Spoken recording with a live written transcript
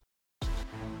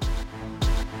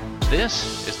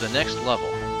This is The Next Level,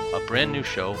 a brand new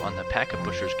show on the Packet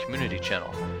Pushers community channel,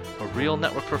 where real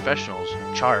network professionals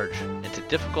charge into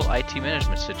difficult IT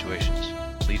management situations,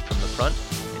 lead from the front,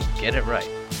 and get it right.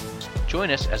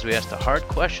 Join us as we ask the hard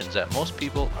questions that most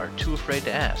people are too afraid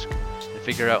to ask, and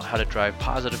figure out how to drive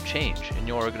positive change in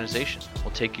your organization.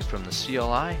 We'll take you from the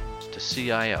CLI to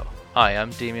CIO. Hi, I'm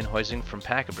Damian Hoising from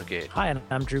Packet Brigade. Hi, and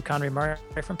I'm Drew Conry-Murray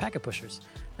from Packet Pushers.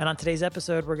 And on today's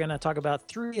episode, we're going to talk about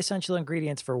 3 essential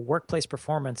ingredients for workplace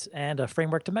performance and a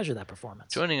framework to measure that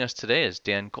performance. Joining us today is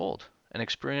Dan Gold, an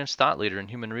experienced thought leader in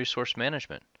human resource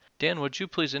management. Dan, would you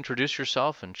please introduce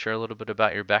yourself and share a little bit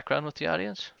about your background with the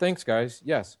audience? Thanks, guys.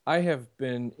 Yes, I have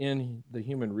been in the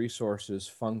human resources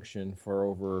function for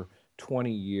over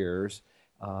 20 years.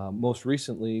 Most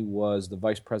recently was the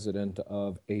vice president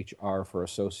of HR for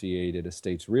Associated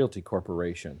Estates Realty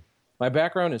Corporation. My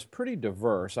background is pretty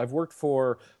diverse. I've worked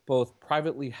for both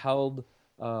privately held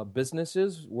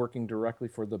businesses, working directly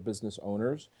for the business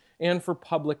owners, and for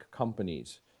public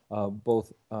companies,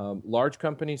 both large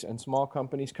companies and small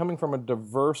companies, coming from a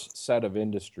diverse set of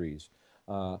industries.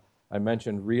 I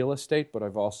mentioned real estate, but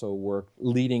I've also worked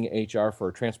leading HR for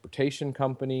a transportation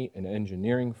company, an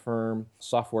engineering firm,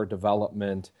 software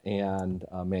development, and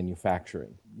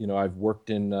manufacturing. You know, I've worked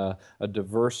in a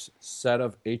diverse set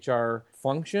of HR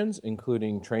functions,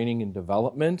 including training and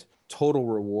development, total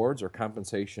rewards or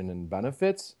compensation and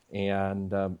benefits,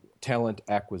 and talent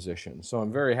acquisition. So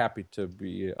I'm very happy to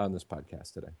be on this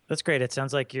podcast today. That's great. It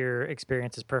sounds like your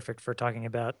experience is perfect for talking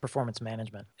about performance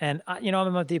management. And,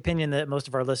 I'm of the opinion that most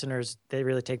of our listeners, they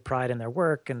really take pride in their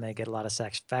work and they get a lot of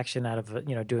satisfaction out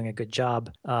of, doing a good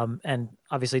job. And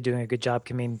obviously doing a good job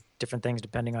can mean different things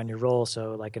depending on your role.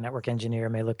 So like a network engineer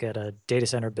may look at a data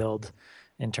center build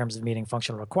in terms of meeting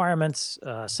functional requirements.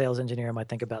 Sales engineer might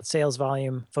think about sales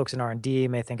volume. Folks in R&D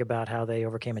may think about how they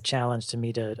overcame a challenge to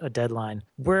meet a deadline.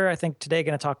 We're, I think, today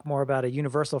going to talk more about a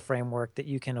universal framework that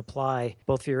you can apply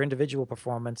both for your individual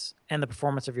performance and the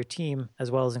performance of your team, as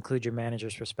well as include your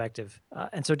manager's perspective.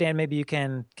 And so, Dan, maybe you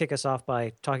can kick us off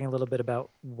by talking a little bit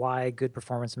about why good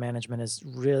performance management is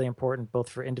really important, both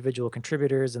for individual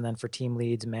contributors and then for team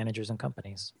leads, managers, and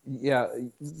companies. Yeah,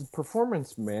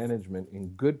 performance management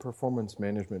and good performance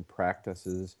management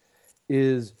practices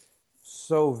is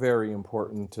so very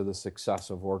important to the success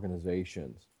of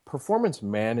organizations. Performance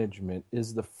management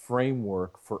is the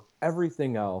framework for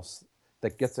everything else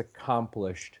that gets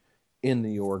accomplished in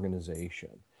the organization.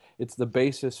 It's the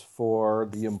basis for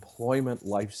the employment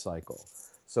life cycle.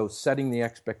 So setting the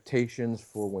expectations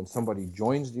for when somebody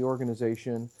joins the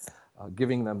organization,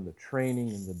 giving them the training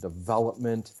and the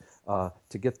development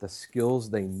to get the skills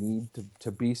they need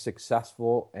to be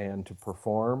successful and to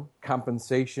perform.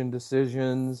 Compensation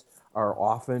decisions are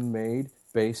often made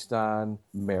based on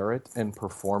merit and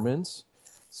performance.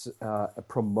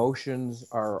 Promotions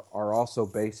are also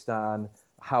based on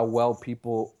how well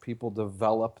people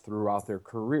develop throughout their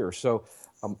career. So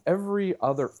every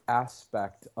other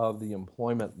aspect of the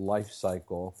employment life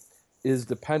cycle is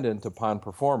dependent upon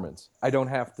performance. I don't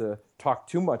have to talk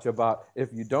too much about if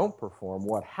you don't perform,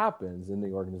 what happens in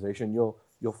the organization.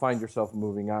 You'll find yourself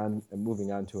moving on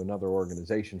to another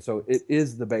organization. So it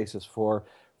is the basis for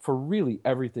really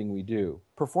everything we do.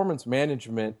 Performance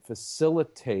management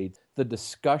facilitates the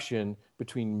discussion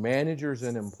between managers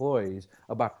and employees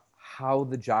about how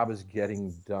the job is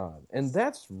getting done. And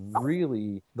that's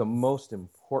really the most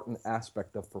important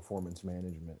aspect of performance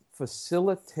management.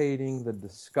 Facilitating the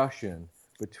discussion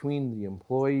between the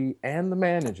employee and the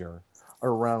manager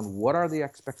around what are the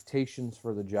expectations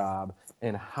for the job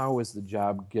and how is the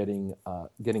job getting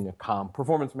accomplished.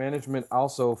 Performance management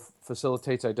also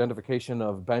facilitates identification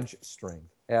of bench strength.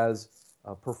 As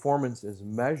performance is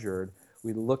measured,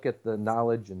 we look at the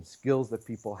knowledge and skills that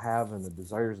people have and the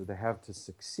desires that they have to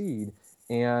succeed,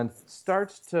 and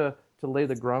starts to lay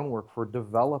the groundwork for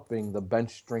developing the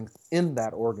bench strength in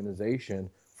that organization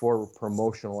for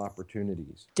promotional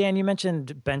opportunities. Dan, you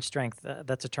mentioned bench strength.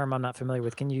 That's a term I'm not familiar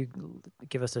with. Can you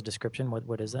give us a description?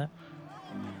 What is that?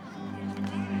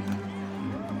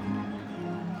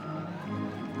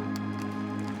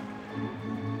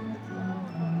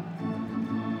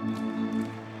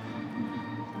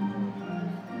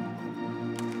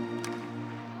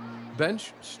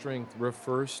 Bench strength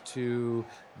refers to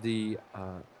the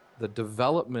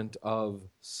development of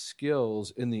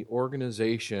skills in the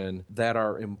organization that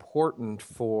are important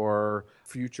for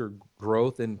future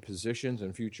growth in positions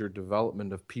and future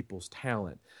development of people's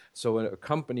talent. So a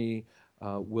company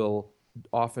will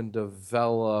often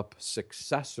develop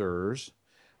successors,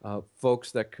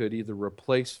 folks that could either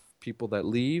replace people that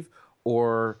leave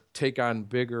or take on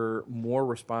bigger, more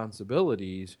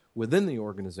responsibilities within the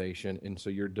organization. And so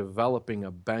you're developing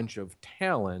a bench of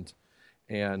talent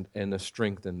and a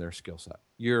strength in their skill set.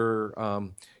 Your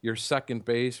second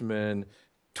baseman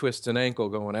twists an ankle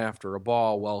going after a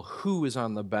ball. Well, who is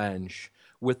on the bench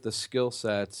with the skill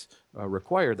sets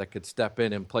required that could step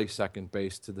in and play second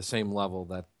base to the same level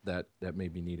that may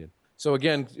be needed? So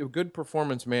again, good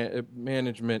performance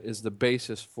management is the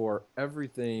basis for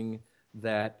everything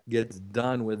that gets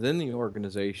done within the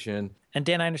organization. And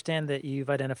Dan, I understand that you've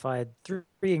identified three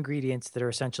ingredients that are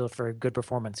essential for good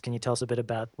performance. Can you tell us a bit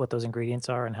about what those ingredients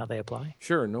are and how they apply?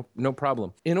 Sure, no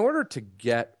problem. In order to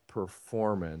get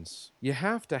performance, you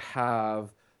have to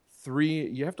have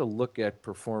you have to look at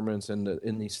performance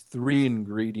in these three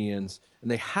ingredients, and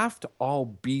they have to all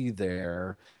be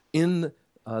there in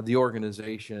the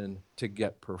organization to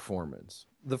get performance.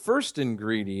 The first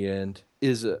ingredient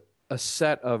is a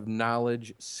set of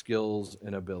knowledge, skills,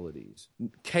 and abilities.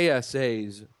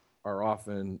 KSAs are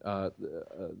often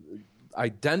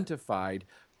identified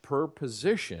per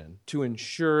position to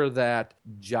ensure that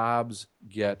jobs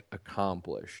get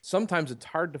accomplished. Sometimes it's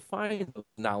hard to find those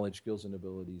knowledge, skills, and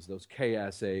abilities, those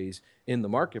KSAs, in the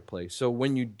marketplace. So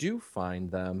when you do find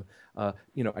them,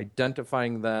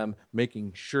 identifying them,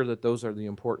 making sure that those are the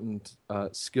important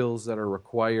skills that are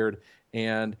required,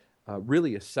 and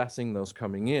really assessing those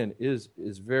coming in is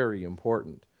very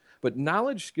important. But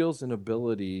knowledge, skills, and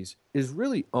abilities is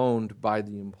really owned by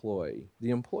the employee. The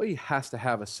employee has to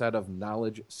have a set of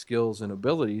knowledge, skills, and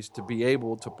abilities to be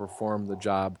able to perform the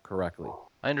job correctly.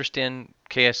 I understand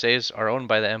KSAs are owned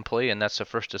by the employee, and that's the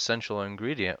first essential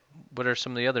ingredient. What are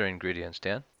some of the other ingredients,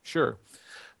 Dan? Sure.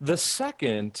 The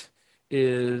second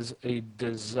is a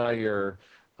desire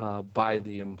by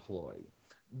the employee.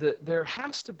 There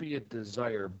has to be a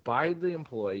desire by the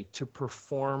employee to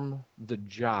perform the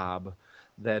job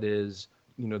that is,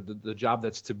 the job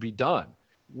that's to be done.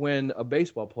 When a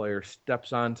baseball player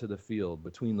steps onto the field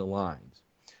between the lines,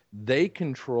 they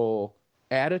control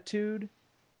attitude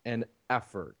and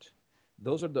effort.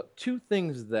 Those are the two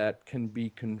things that can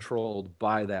be controlled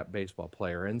by that baseball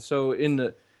player. And so in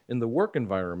the work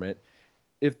environment,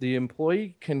 if the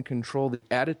employee can control the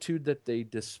attitude that they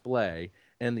display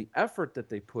and the effort that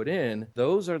they put in,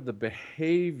 those are the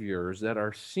behaviors that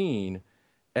are seen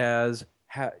as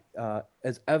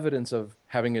evidence of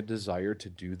having a desire to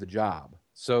do the job.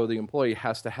 So the employee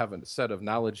has to have a set of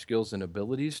knowledge, skills, and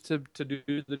abilities to do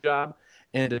the job,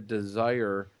 and a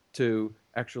desire to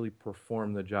actually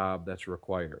perform the job that's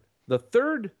required. The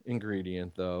third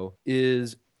ingredient, though,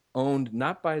 is owned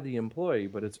not by the employee,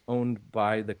 but it's owned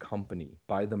by the company,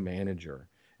 by the manager,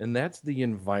 and that's the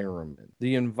environment.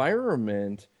 The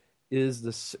environment is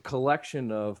the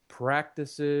collection of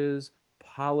practices,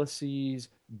 policies,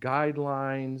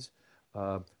 guidelines,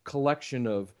 collection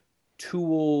of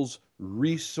tools,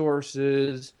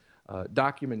 resources,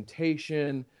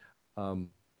 documentation,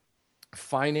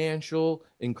 financial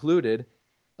included,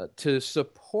 to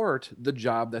support the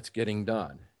job that's getting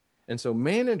done. And so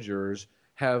managers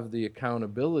have the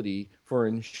accountability for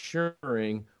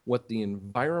ensuring what the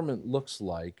environment looks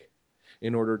like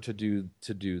in order to do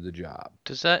the job.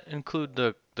 Does that include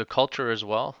the culture as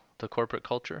well? The corporate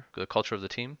culture, the culture of the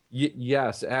team?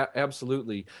 Yes,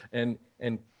 absolutely. And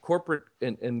corporate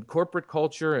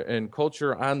culture and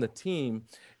culture on the team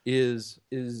is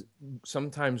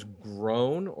sometimes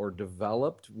grown or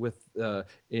developed with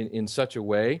in such a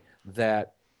way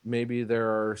that maybe there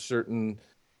are certain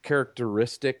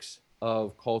characteristics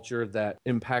of culture that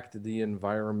impact the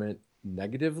environment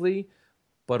negatively,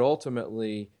 but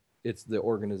ultimately it's the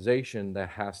organization that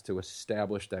has to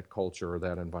establish that culture or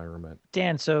that environment.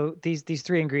 Dan, so these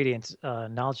three ingredients,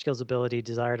 knowledge, skills, ability,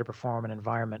 desire to perform, and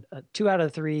environment, 2 out of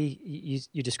the 3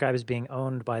 you describe as being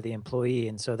owned by the employee.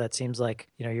 And so that seems like,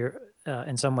 you're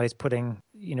in some ways putting,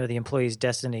 the employee's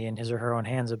destiny in his or her own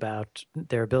hands about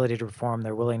their ability to perform,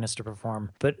 their willingness to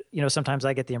perform. But, sometimes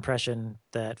I get the impression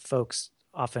that folks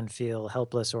often feel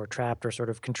helpless or trapped or sort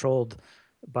of controlled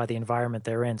by the environment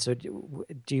they're in. So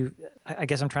I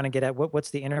guess I'm trying to get at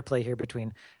what's the interplay here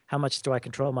between how much do I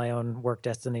control my own work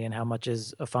destiny and how much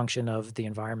is a function of the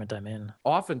environment I'm in?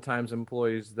 Oftentimes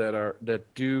employees that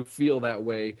do feel that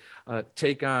way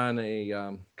take on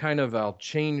a kind of I'll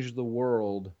change the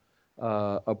world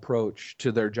approach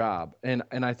to their job. And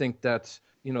I think that's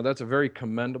a very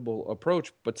commendable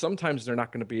approach, but sometimes they're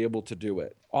not going to be able to do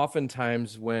it.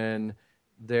 Oftentimes when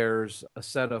there's a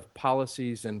set of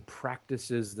policies and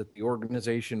practices that the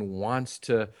organization wants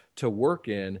to work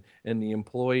in, and the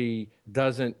employee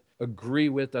doesn't agree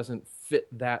with, doesn't fit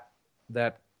that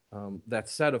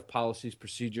set of policies,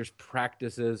 procedures,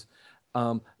 practices,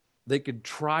 They could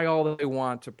try all they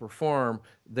want to perform.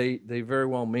 They very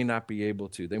well may not be able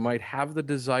to. They might have the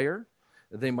desire,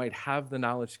 they might have the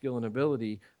knowledge, skill, and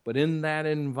ability, but in that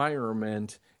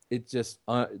environment,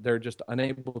 they're just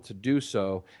unable to do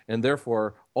so, and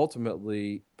therefore,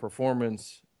 ultimately,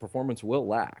 performance will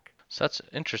lack. So that's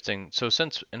interesting. So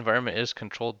since environment is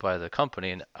controlled by the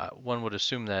company, and one would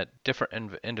assume that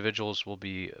different individuals will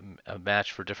be a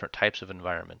match for different types of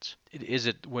environments. Is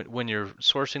it when you're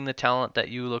sourcing the talent that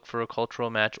you look for a cultural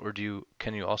match, or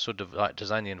can you also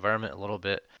design the environment a little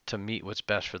bit to meet what's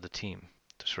best for the team,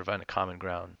 to sort of find a common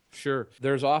ground? Sure.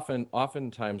 There's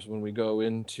oftentimes when we go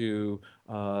into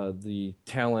the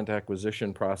talent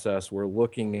acquisition process, we're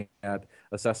looking at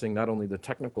assessing not only the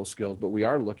technical skills, but we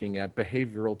are looking at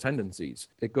behavioral tendencies.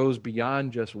 It goes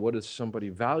beyond just what does somebody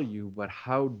value, but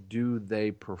how do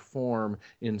they perform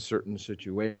in certain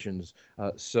situations.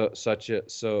 So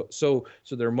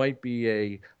there might be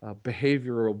a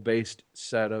behavioral-based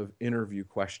set of interview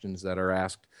questions that are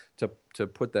asked to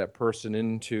put that person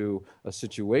into a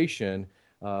situation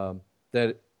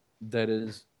that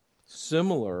is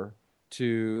similar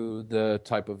to the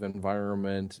type of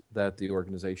environment that the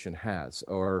organization has,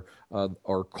 or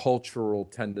cultural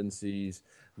tendencies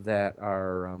that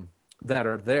are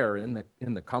there in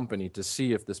the company, to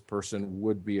see if this person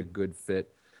would be a good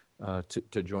fit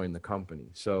to join the company.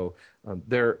 So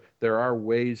there are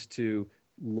ways to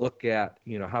look at,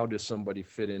 how does somebody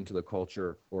fit into the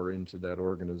culture or into that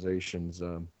organization's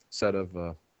set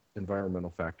of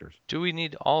environmental factors. Do we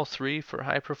need all three for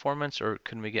high performance, or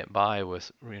can we get by with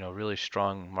really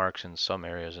strong marks in some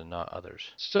areas and not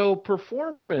others? So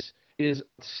performance is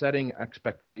setting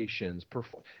expectations.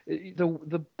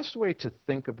 The best way to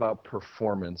think about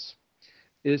performance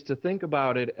is to think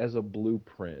about it as a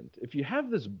blueprint. If you have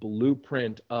this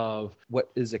blueprint of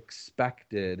what is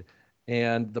expected,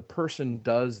 and the person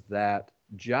does that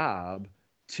job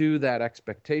to that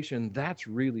expectation, that's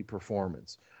really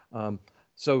performance.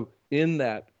 So in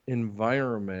that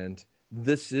environment,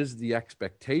 this is the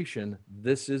expectation,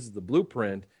 this is the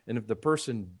blueprint, and if the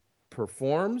person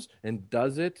performs and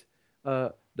does it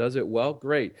well,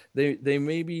 great. They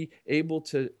may be able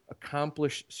to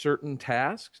accomplish certain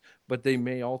tasks, but they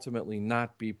may ultimately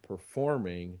not be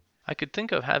performing. I could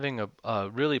think of having a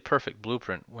really perfect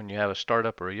blueprint when you have a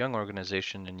startup or a young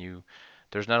organization and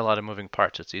there's not a lot of moving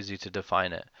parts. It's easy to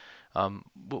define it.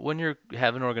 But when you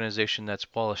have an organization that's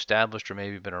well established or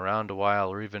maybe been around a while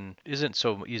or even isn't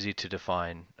so easy to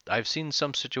define, I've seen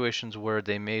some situations where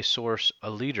they may source a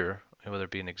leader, whether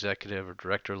it be an executive or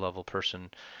director level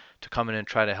person, to come in and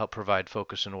try to help provide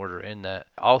focus and order in that.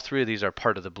 All three of these are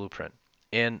part of the blueprint.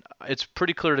 And it's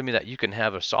pretty clear to me that you can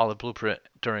have a solid blueprint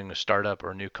during a startup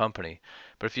or a new company.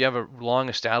 But if you have a long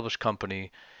established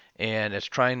company and it's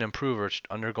trying to improve or it's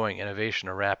undergoing innovation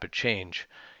or rapid change,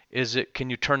 can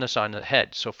you turn this on the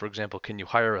head? So for example, can you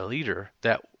hire a leader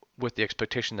that with the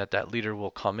expectation that that leader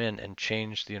will come in and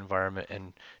change the environment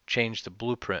and change the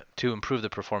blueprint to improve the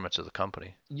performance of the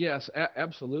company? Yes,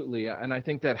 absolutely. And I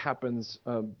think that happens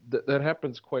that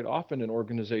happens quite often in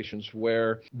organizations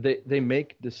where they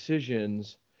make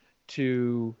decisions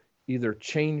to either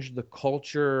change the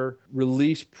culture,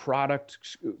 release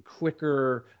products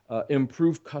quicker,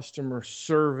 improve customer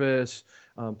service,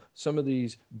 some of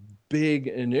these big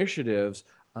initiatives,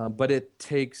 but it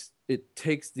takes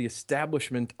the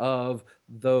establishment of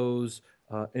those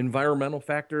environmental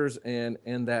factors and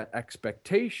that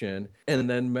expectation, and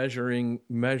then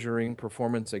measuring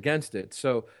performance against it.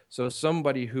 So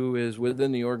somebody who is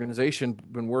within the organization,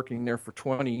 been working there for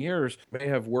 20 years, may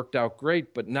have worked out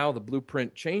great, but now the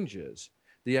blueprint changes,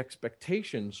 the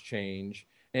expectations change,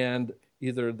 and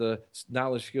either the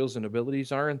knowledge, skills, and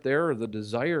abilities aren't there, or the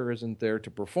desire isn't there to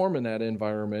perform in that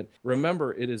environment.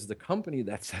 Remember, it is the company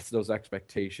that sets those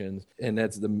expectations, and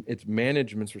it's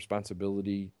management's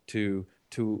responsibility to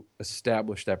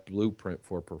establish that blueprint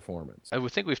for performance. I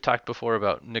would think we've talked before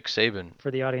about Nick Saban.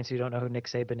 For the audience who don't know who Nick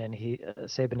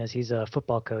Saban is, he's a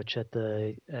football coach at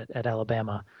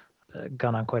Alabama,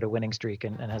 gone on quite a winning streak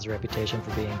and has a reputation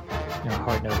for being a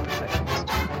hard-nosed perfectionist.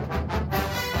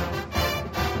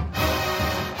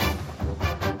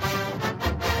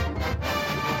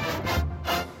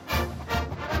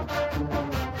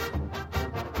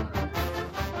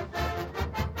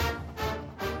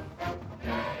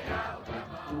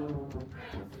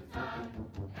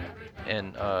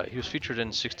 And he was featured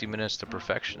in 60 Minutes, The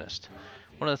Perfectionist.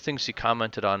 One of the things he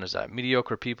commented on is that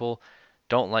mediocre people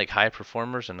don't like high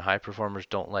performers, and high performers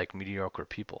don't like mediocre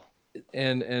people.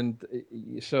 And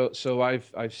so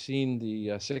I've seen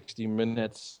the 60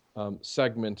 Minutes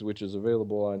segment, which is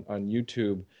available on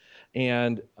YouTube,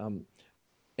 and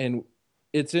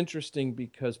it's interesting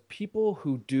because people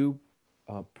who do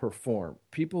perform,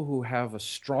 people who have a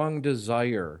strong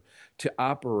desire to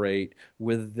operate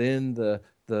within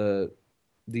the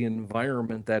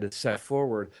environment that is set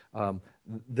forward,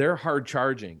 they're hard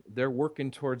charging. They're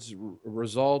working towards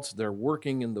results. They're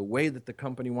working in the way that the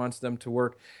company wants them to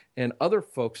work. And other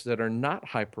folks that are not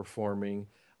high performing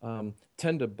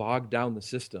tend to bog down the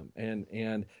system.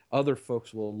 And other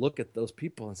folks will look at those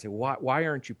people and say, why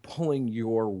aren't you pulling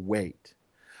your weight?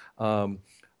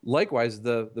 Likewise,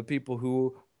 the people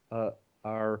who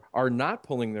are not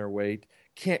pulling their weight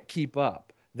can't keep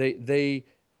up. They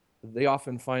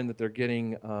often find that they're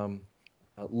getting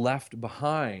left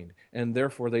behind, and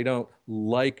therefore they don't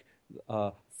like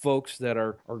folks that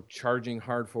are charging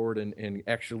hard forward and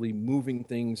actually moving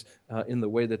things in the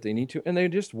way that they need to, and they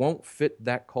just won't fit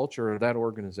that culture or that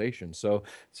organization. So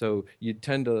you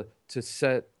tend to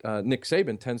set, Nick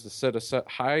Saban tends to set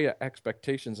high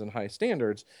expectations and high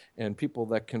standards, and people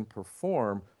that can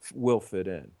perform will fit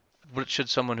in. What should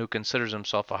someone who considers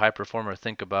himself a high performer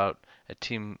think about a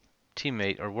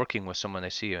teammate or working with someone they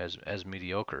see as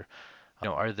mediocre?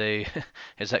 Are they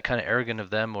is that kind of arrogant of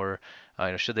them, or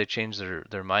should they change their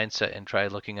mindset and try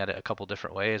looking at it a couple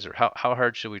different ways, or how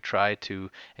hard should we try to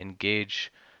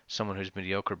engage someone who's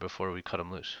mediocre before we cut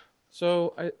them loose?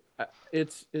 So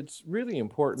it's really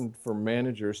important for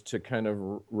managers to kind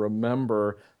of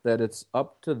remember that it's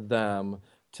up to them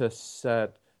to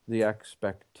set the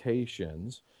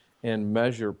expectations and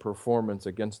measure performance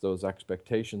against those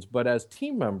expectations. But as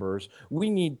team members,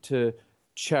 we need to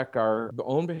check our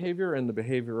own behavior and the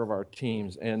behavior of our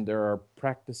teams. And there are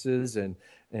practices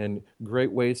and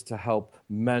great ways to help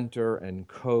mentor and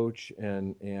coach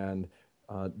and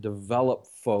develop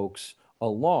folks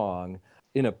along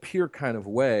in a peer kind of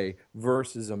way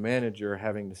versus a manager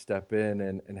having to step in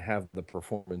and have the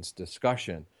performance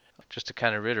discussion. Just to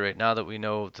kind of reiterate, now that we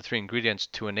know the three ingredients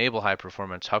to enable high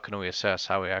performance, how can we assess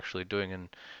how we're actually doing, and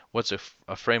what's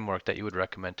a framework that you would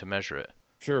recommend to measure it?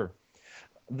 Sure.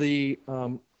 The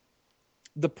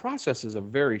process is a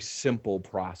very simple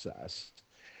process.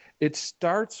 It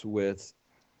starts with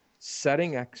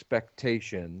setting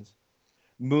expectations,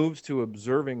 moves to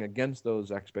observing against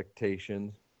those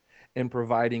expectations, and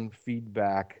providing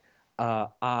feedback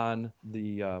on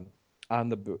the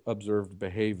observed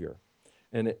behavior.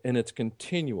 And it's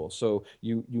continual. So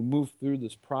you move through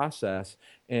this process,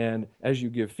 and as you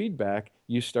give feedback,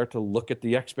 you start to look at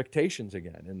the expectations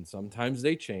again. And sometimes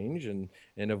they change and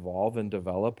evolve and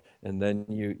develop, and then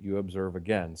you observe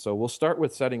again. So we'll start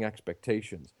with setting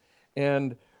expectations.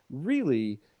 And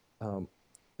really,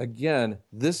 again,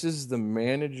 this is the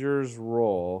manager's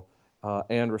role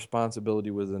and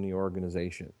responsibility within the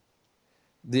organization.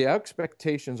 The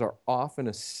expectations are often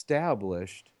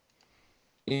established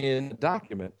in a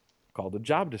document called a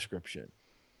job description.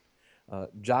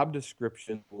 Job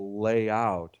description will lay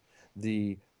out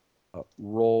the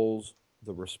roles,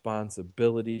 the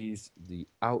responsibilities, the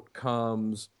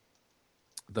outcomes,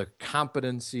 the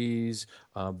competencies,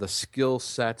 the skill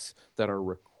sets that are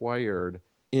required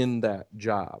in that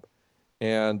job.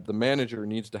 And the manager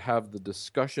needs to have the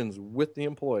discussions with the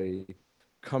employee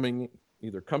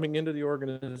either coming into the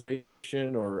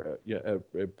organization or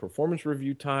a performance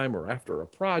review time or after a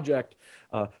project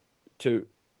to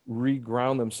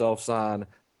re-ground themselves on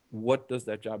what does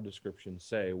that job description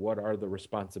say? What are the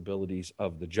responsibilities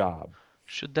of the job?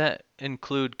 Should that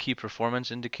include key performance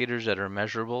indicators that are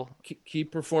measurable? Key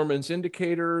performance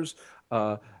indicators,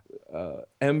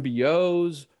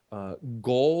 MBOs,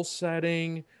 goal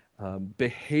setting,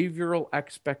 behavioral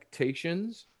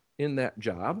expectations in that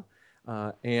job.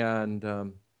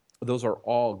 And those are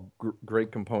all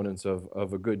great components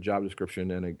of a good job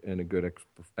description and a good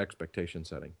expectation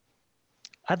setting.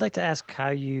 I'd like to ask how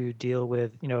you deal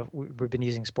with, we've been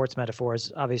using sports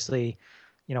metaphors. Obviously,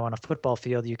 on a football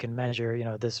field, you can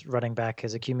measure, this running back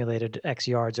has accumulated X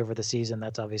yards over the season.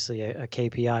 That's obviously a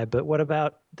KPI. But what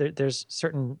about there's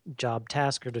certain job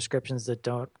tasks or descriptions that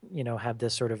don't, have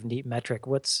this sort of neat metric?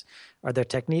 Are there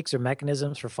techniques or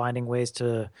mechanisms for finding ways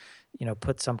to,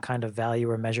 put some kind of value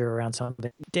or measure around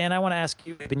something? Dan, I want to ask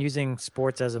you, you've been using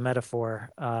sports as a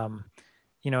metaphor. And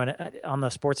on the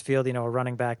sports field, a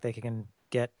running back, they can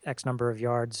get X number of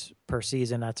yards per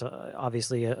season. That's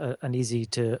obviously an easy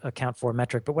to account for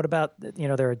metric. But what about,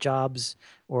 there are jobs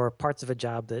or parts of a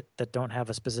job that don't have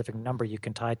a specific number you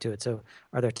can tie to it. So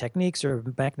are there techniques or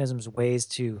mechanisms, ways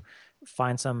to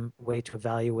find some way to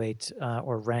evaluate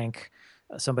or rank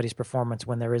somebody's performance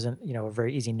when there isn't, a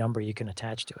very easy number you can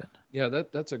attach to it. Yeah,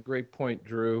 that's a great point,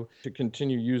 Drew. To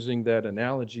continue using that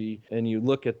analogy, and you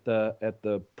look at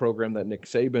the program that Nick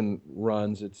Saban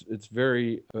runs, it's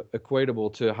very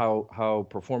equatable to how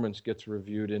performance gets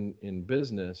reviewed in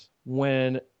business.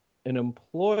 When an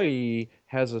employee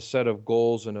has a set of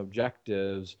goals and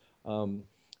objectives,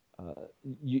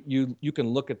 you can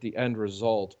look at the end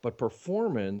result, but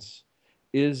performance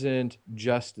isn't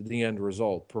just the end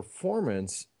result.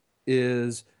 Performance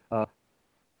is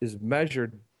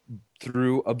measured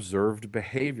through observed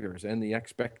behaviors and the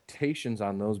expectations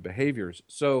on those behaviors.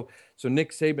 So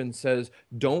Nick Saban says,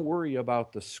 don't worry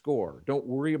about the score. Don't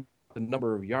worry about the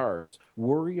number of yards.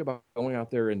 Worry about going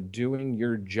out there and doing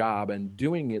your job and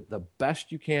doing it the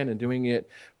best you can and doing it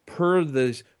per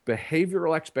the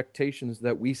behavioral expectations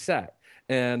that we set,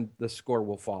 and the score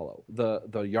will follow.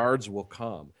 The yards will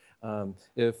come.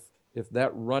 If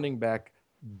that running back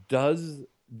does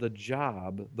the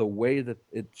job the way that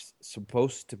it's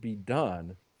supposed to be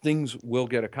done, things will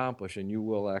get accomplished and you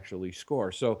will actually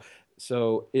score. So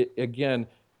again,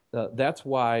 that's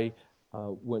why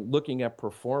when looking at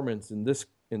performance in this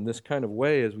kind of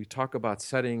way, as we talk about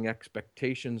setting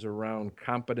expectations around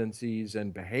competencies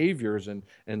and behaviors and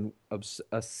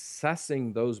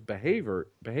assessing those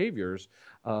behaviors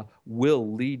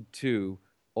will lead to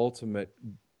ultimate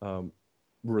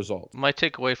results. My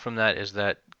takeaway from that is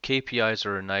that KPIs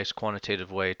are a nice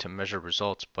quantitative way to measure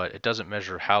results, but it doesn't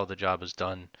measure how the job is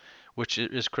done, which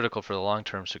is critical for the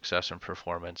long-term success and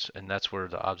performance, and that's where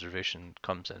the observation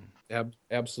comes in.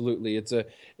 Absolutely.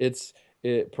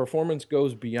 Performance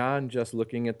goes beyond just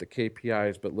looking at the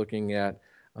KPIs, but looking at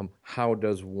how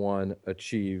does one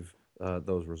achieve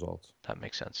those results. That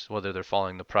makes sense. Whether they're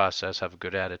following the process, have a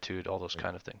good attitude, all those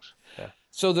kind of things. Yeah.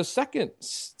 So the second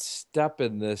step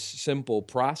in this simple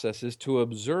process is to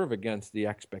observe against the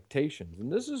expectations.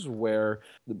 And this is where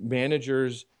the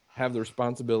managers have the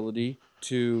responsibility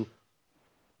to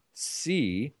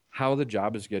see how the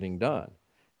job is getting done.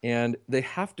 And they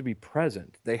have to be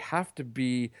present. They have to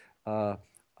be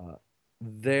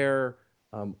there,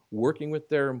 working with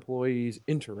their employees,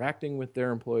 interacting with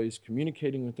their employees,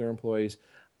 communicating with their employees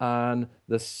on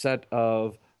the set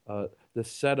of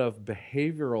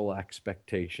behavioral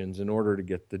expectations in order to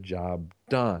get the job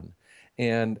done.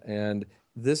 And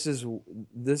this is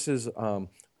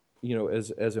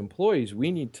as employees,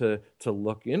 we need to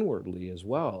look inwardly as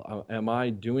well. Am I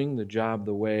doing the job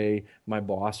the way my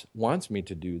boss wants me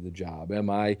to do the job? Am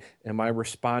I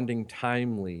responding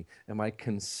timely? Am I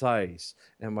concise?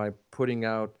 Am I putting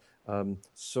out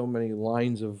so many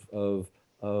lines of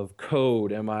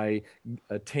code? Am I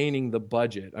attaining the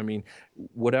budget? I mean,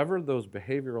 whatever those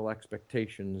behavioral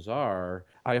expectations are,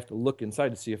 I have to look inside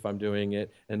to see if I'm doing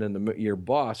it, and then your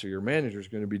boss or your manager is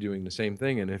going to be doing the same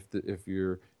thing. And if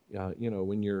you're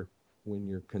when you're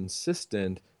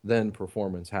consistent, then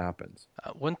performance happens.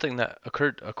 One thing that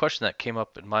occurred, a question that came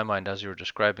up in my mind as you were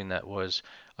describing that, was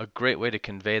a great way to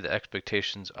convey the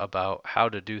expectations about how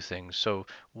to do things. So,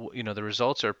 the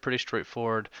results are pretty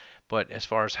straightforward, but as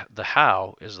far as the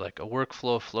how is like a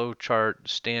workflow, flow chart,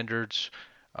 standards,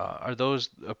 are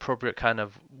those appropriate kind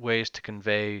of ways to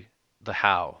convey the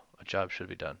how a job should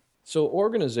be done? So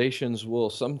organizations will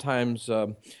sometimes,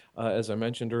 as I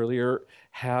mentioned earlier,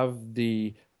 have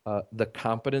the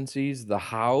competencies, the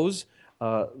hows,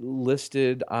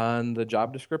 listed on the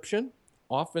job description.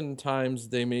 Oftentimes,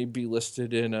 they may be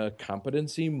listed in a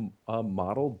competency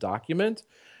model document,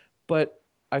 but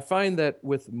I find that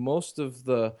with most of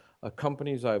the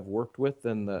companies I've worked with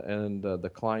and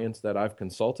the clients that I've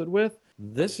consulted with,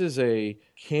 this is a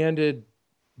candid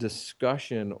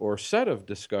discussion or set of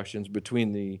discussions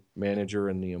between the manager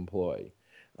and the employee.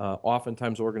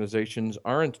 Oftentimes organizations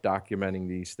aren't documenting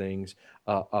these things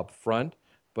up front,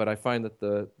 but I find that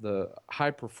the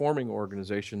high-performing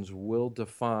organizations will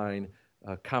define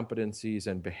competencies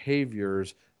and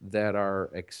behaviors that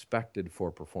are expected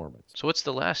for performance. So what's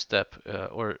the last step,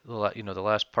 or the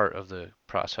last part of the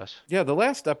process? Yeah, the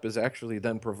last step is actually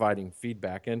then providing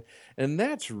feedback, and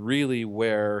that's really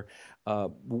where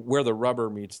the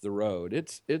rubber meets the road.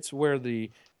 It's where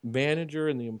the manager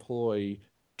and the employee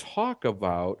talk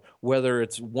about whether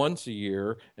it's once a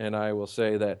year, and I will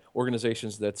say that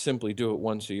organizations that simply do it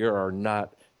once a year are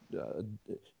not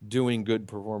doing good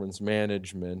performance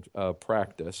management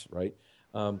practice, right?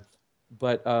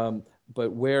 But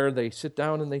where they sit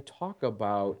down and they talk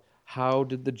about how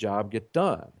did the job get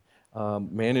done.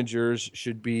 Managers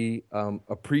should be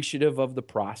appreciative of the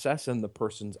process and the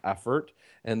person's effort,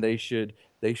 and they should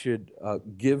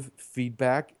give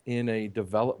feedback in a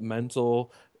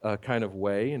developmental kind of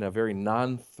way, in a very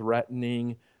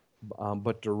non-threatening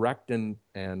but direct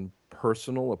and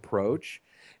personal approach,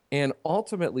 and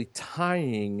ultimately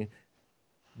tying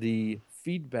the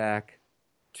feedback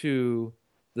to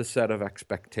the set of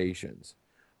expectations.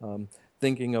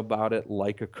 Thinking about it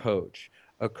like a coach.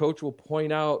 A coach will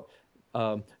point out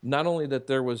not only that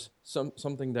there was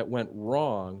something that went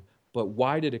wrong, but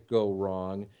why did it go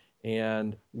wrong,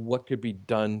 and what could be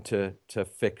done to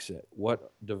fix it.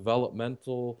 What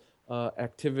developmental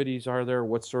activities are there?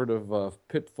 What sort of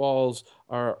pitfalls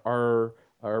are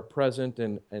present,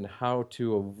 and how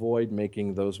to avoid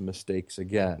making those mistakes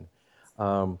again.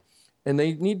 And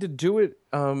they need to do it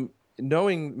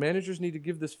knowing, managers need to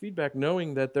give this feedback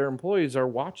knowing that their employees are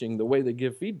watching the way they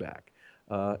give feedback.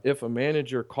 If a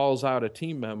manager calls out a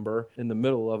team member in the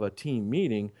middle of a team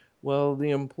meeting, well, the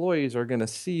employees are going to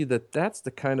see that that's the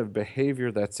kind of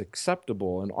behavior that's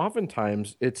acceptable, and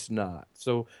oftentimes it's not.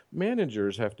 So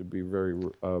managers have to be very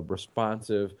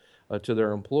responsive to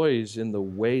their employees in the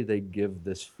way they give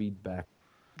this feedback.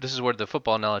 This is where the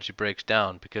football analogy breaks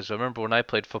down, because I remember when I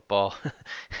played football,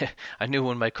 I knew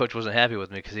when my coach wasn't happy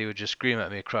with me because he would just scream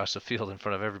at me across the field in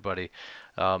front of everybody.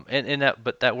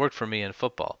 But that worked for me in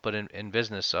football. But in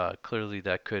business, clearly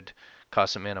that could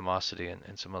cause some animosity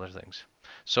and some other things.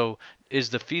 So is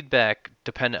the feedback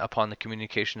dependent upon the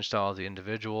communication style of the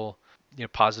individual,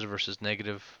 positive versus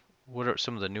negative? What are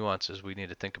some of the nuances we need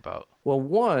to think about? Well,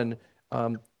 one,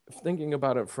 thinking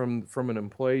about it from an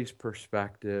employee's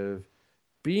perspective,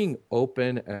 being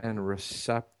open and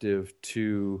receptive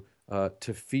to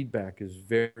feedback is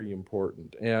very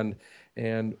important.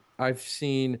 And I've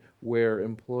seen where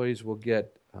employees will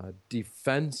get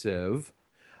defensive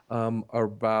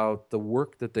about the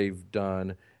work that they've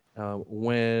done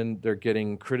when they're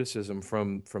getting criticism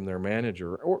from their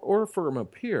manager or from a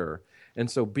peer. And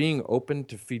so being open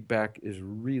to feedback is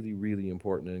really, really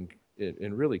important,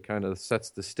 and really kind of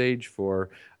sets the stage for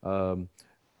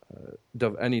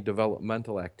any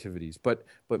developmental activities. But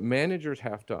managers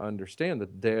have to understand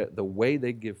that the way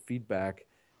they give feedback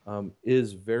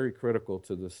is very critical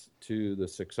to the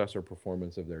success or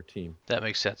performance of their team. That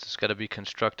makes sense. It's got to be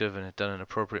constructive and done in an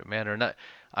appropriate manner. And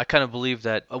I kind of believe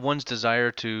that one's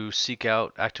desire to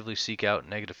actively seek out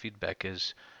negative feedback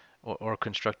or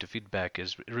constructive feedback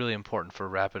is really important for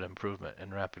rapid improvement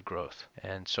and rapid growth.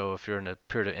 And so if you're in a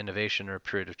period of innovation or a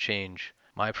period of change,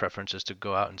 my preference is to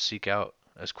go out and seek out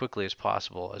as quickly as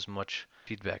possible as much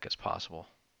feedback as possible.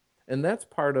 And that's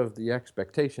part of the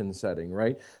expectation setting,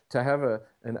 right? To have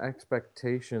an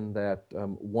expectation that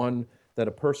that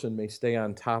a person may stay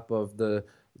on top of the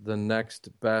next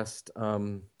best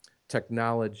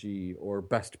technology or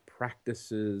best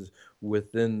practices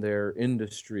within their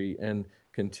industry and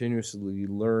continuously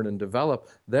learn and develop,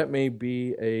 that may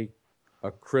be a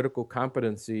critical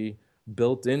competency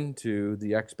built into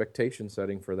the expectation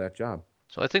setting for that job.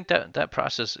 So I think that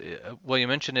process, well, you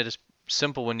mentioned it is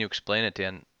simple when you explain it,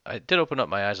 Dan. I did open up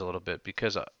my eyes a little bit,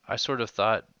 because I sort of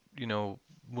thought,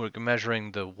 we're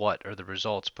measuring the what or the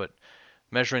results, but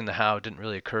measuring the how didn't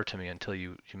really occur to me until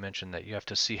you mentioned that you have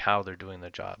to see how they're doing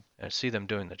the job and see them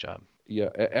doing the job. Yeah,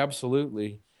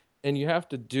 absolutely. And you have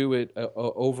to do it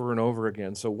over and over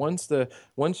again. So once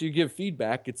you give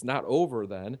feedback, it's not over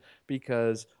then,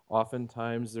 because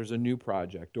oftentimes there's a new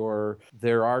project or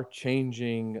there are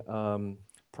changing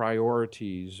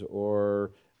priorities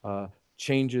or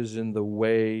changes in the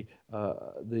way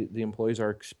the employees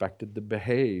are expected to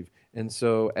behave. And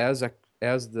so as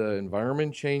the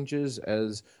environment changes,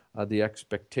 as the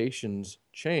expectations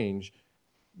change,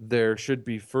 there should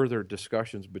be further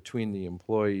discussions between the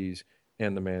employees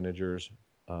and the managers,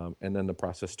 and then the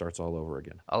process starts all over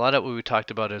again. A lot of what we talked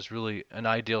about is really an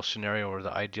ideal scenario or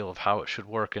the ideal of how it should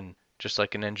work, and just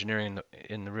like in engineering,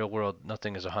 in the real world,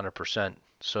 nothing is 100%.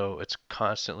 So it's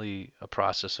constantly a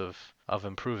process of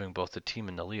improving both the team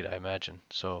and the lead, I imagine.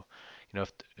 So,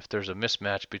 if there's a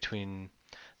mismatch between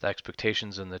the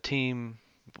expectations and the team,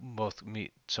 both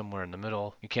meet somewhere in the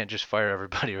middle. You can't just fire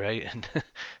everybody, right, and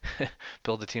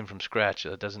build a team from scratch.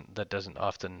 That isn't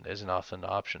often the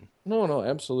option. No,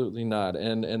 absolutely not.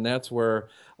 And that's where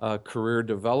career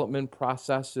development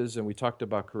processes, and we talked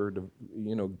about career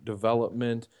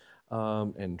development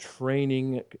and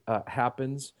training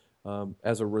happens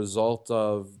as a result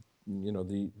of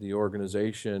the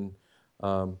organization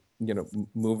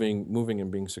moving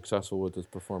and being successful with its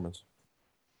performance.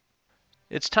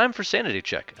 It's time for Sanity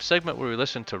Check, a segment where we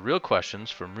listen to real questions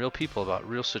from real people about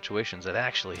real situations that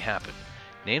actually happen.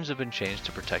 Names have been changed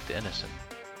to protect the innocent.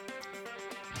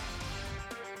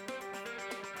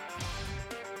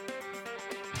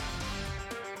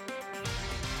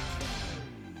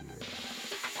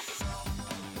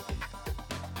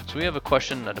 So we have a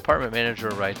question. A department manager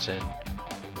writes in,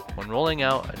 When rolling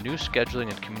out a new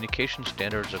scheduling and communication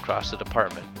standards across the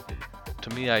department, to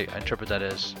me, I interpret that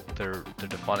as they're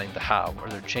defining the how, or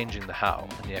they're changing the how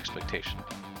and the expectation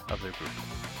of their group.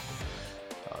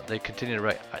 They continue to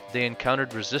write, they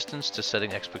encountered resistance to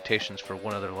setting expectations for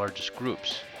one of their largest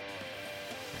groups.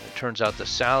 It turns out the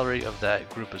salary of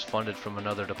that group is funded from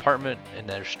another department, and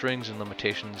there are strings and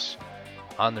limitations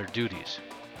on their duties.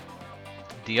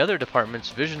 The other department's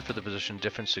vision for the position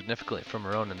differs significantly from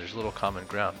our own, and there's little common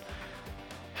ground.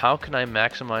 How can I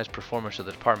maximize performance of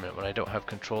the department when I don't have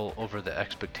control over the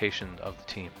expectation of the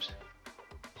teams?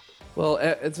 Well,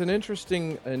 it's an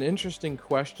interesting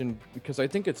question, because I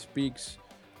think it speaks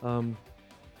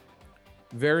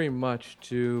very much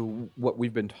to what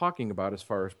we've been talking about as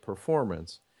far as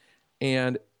performance.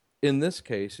 And in this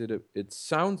case, it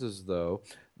sounds as though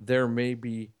there may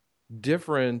be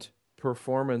different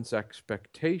performance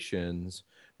expectations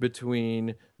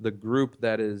between the group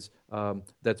that is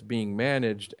that's being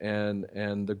managed and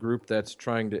the group that's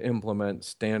trying to implement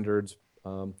standards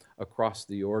across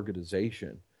the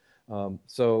organization.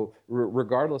 So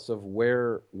regardless of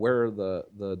where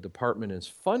the department is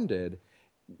funded,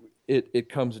 it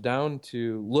comes down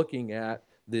to looking at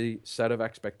the set of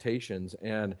expectations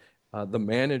and the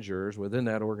managers within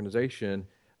that organization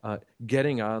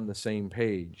getting on the same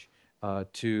page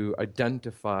to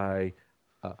identify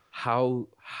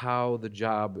how the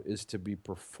job is to be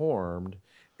performed,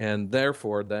 and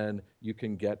therefore then you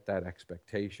can get that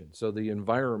expectation. So the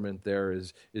environment there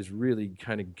is really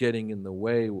kind of getting in the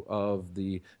way of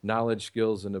the knowledge,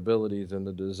 skills, and abilities and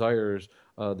the desires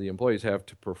the employees have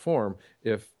to perform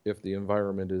if the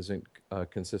environment isn't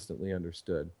consistently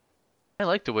understood. I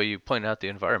like the way you point out the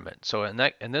environment. So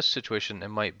in this situation, it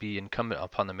might be incumbent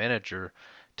upon the manager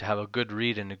to have a good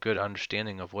read and a good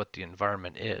understanding of what the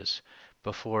environment is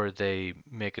before they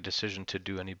make a decision to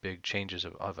do any big changes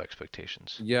of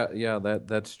expectations. Yeah,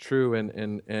 that's true,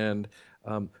 and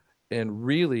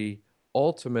really,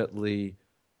 ultimately,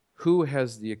 who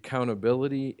has the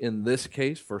accountability in this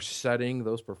case for setting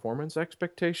those performance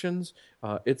expectations?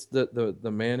 It's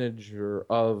the manager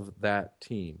of that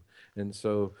team, and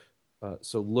so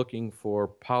looking for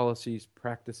policies,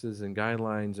 practices, and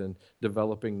guidelines, and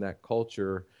developing that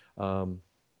culture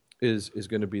is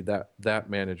going to be that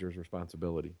manager's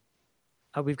responsibility.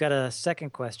 We've got a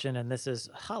second question, and this is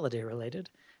holiday related.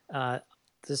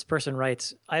 This person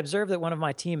writes, I observe that one of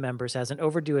my team members has an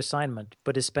overdue assignment,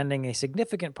 but is spending a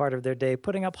significant part of their day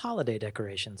putting up holiday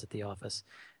decorations at the office.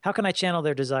 How can I channel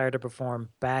their desire to perform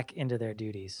back into their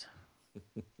duties?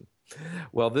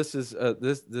 Well, this is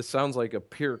this sounds like a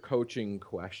peer coaching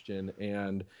question,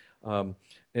 and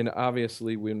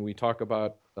obviously when we talk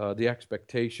about the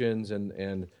expectations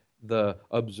and the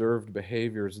observed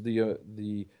behaviors,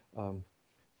 the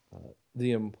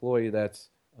employee that's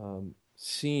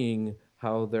seeing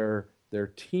how their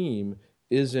team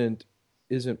isn't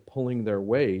pulling their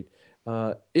weight,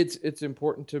 it's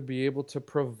important to be able to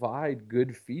provide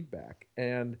good feedback,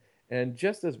 and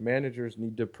just as managers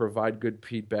need to provide good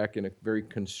feedback in a very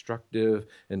constructive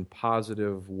and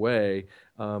positive way,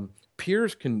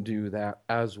 peers can do that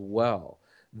as well.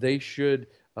 They should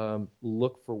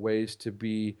look for ways to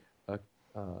be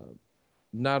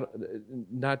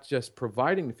not just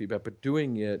providing the feedback, but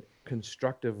doing it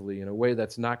constructively in a way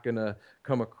that's not going to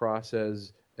come across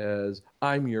as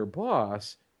I'm your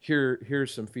boss.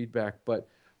 Here's some feedback, but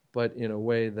in a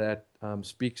way that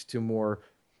speaks to more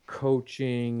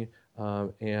coaching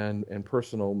and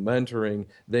personal mentoring.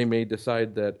 They may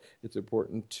decide that it's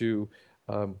important to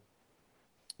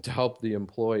help the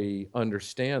employee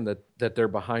understand that they're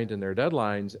behind in their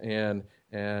deadlines, and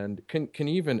can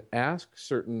even ask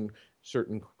certain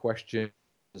questions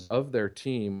of their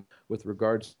team with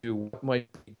regards to what might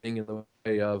be getting in the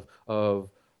way of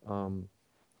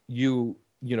you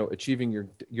know achieving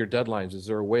your deadlines. Is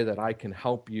there a way that I can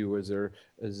help you? Is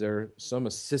there some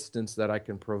assistance that I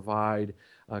can provide?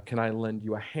 Can I lend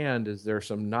you a hand? Is there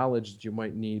some knowledge that you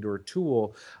might need or a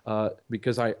tool?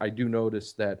 Because I do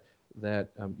notice that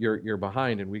you're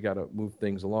behind, and we got to move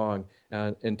things along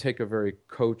and take a very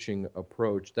coaching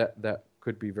approach. That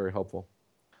could be very helpful.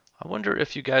 I wonder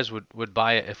if you guys would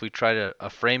buy it if we tried a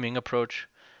framing approach,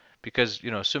 because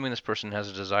assuming this person has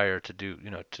a desire to do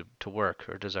to work,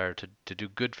 or desire to do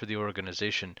good for the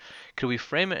organization, could we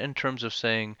frame it in terms of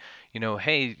saying,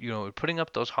 hey, putting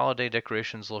up those holiday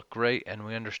decorations look great, and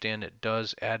we understand it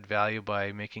does add value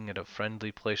by making it a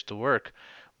friendly place to work,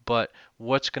 but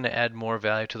what's going to add more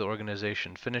value to the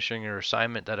organization? Finishing your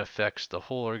assignment that affects the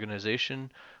whole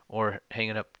organization, or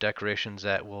hanging up decorations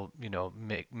that will,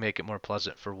 make it more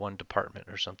pleasant for one department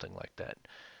or something like that?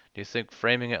 Do you think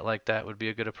framing it like that would be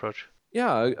a good approach?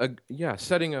 Yeah,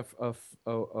 setting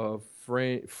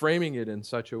framing it in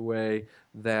such a way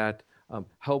that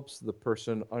helps the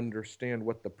person understand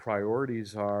what the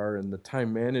priorities are and the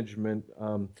time management,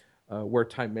 where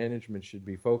time management should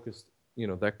be focused.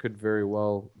 That could very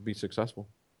well be successful.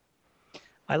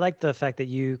 I like the fact that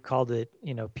you called it,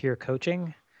 peer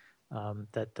coaching.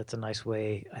 That's a nice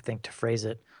way, I think, to phrase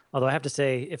it. Although I have to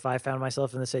say, if I found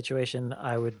myself in this situation,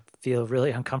 I would feel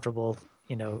really uncomfortable,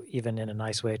 even in a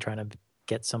nice way, trying to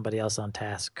get somebody else on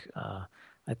task. I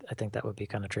think that would be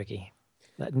kind of tricky.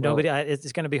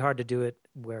 It's going to be hard to do it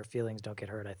where feelings don't get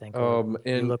hurt, I think.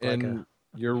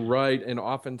 You're right. And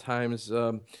oftentimes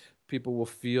people will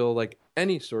feel like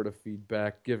any sort of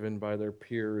feedback given by their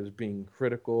peer is being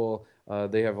critical.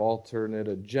 They have alternate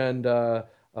agenda.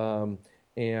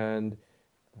 And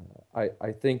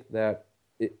I think that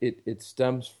it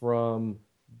stems from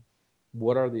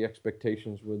what are the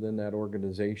expectations within that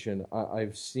organization.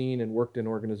 I've seen and worked in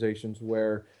organizations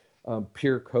where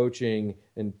peer coaching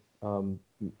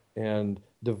and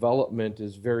development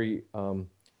is very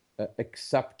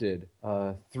accepted.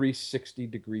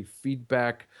 360-degree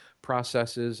feedback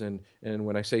processes, and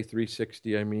when I say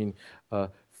 360, I mean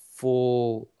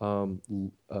full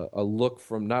a look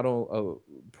from not only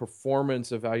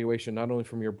performance evaluation, not only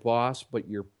from your boss, but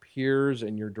your peers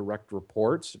and your direct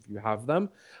reports, if you have them,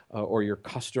 or your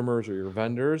customers or your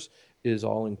vendors, is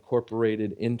all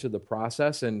incorporated into the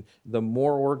process. And the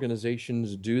more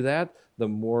organizations do that, the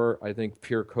more I think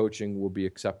peer coaching will be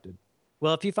accepted.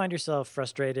 Well, if you find yourself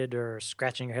frustrated or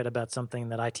scratching your head about something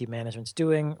that IT management's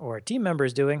doing or a team member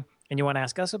is doing, and you want to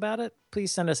ask us about it,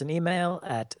 please send us an email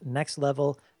at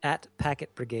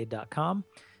nextlevel@packetbrigade.com.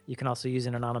 You can also use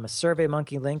an anonymous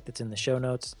SurveyMonkey link that's in the show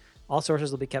notes. All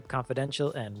sources will be kept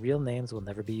confidential, and real names will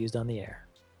never be used on the air.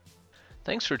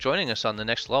 Thanks for joining us on The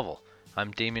Next Level.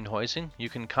 I'm Damien Hoising. You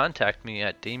can contact me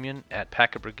at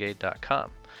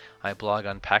damien@packetbrigade.com. I blog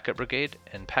on Packet Brigade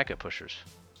and Packet Pushers.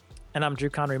 And I'm Drew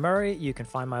Conry Murray. You can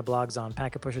find my blogs on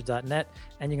packetpushers.net,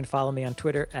 and you can follow me on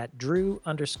Twitter at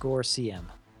Drew_CM.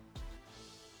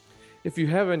 If you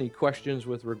have any questions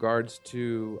with regards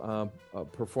to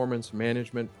performance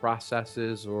management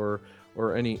processes or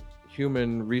any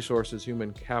human resources,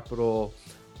 human capital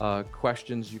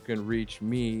questions, you can reach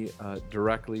me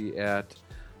directly at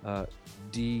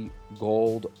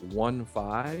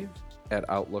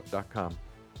dgold15@outlook.com.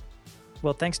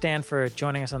 Well, thanks, Dan, for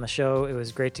joining us on the show. It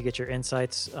was great to get your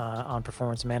insights on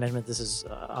performance management. This is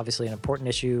obviously an important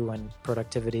issue when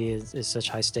productivity is such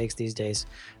high stakes these days.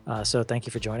 So thank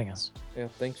you for joining us. Yeah,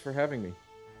 thanks for having me.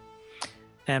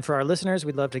 And for our listeners,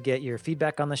 we'd love to get your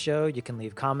feedback on the show. You can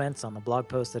leave comments on the blog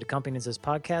post that accompanies this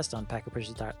podcast on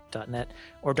packetpushers.net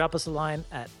or drop us a line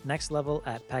at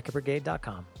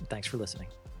nextlevel@packetbrigade.com. Thanks for listening.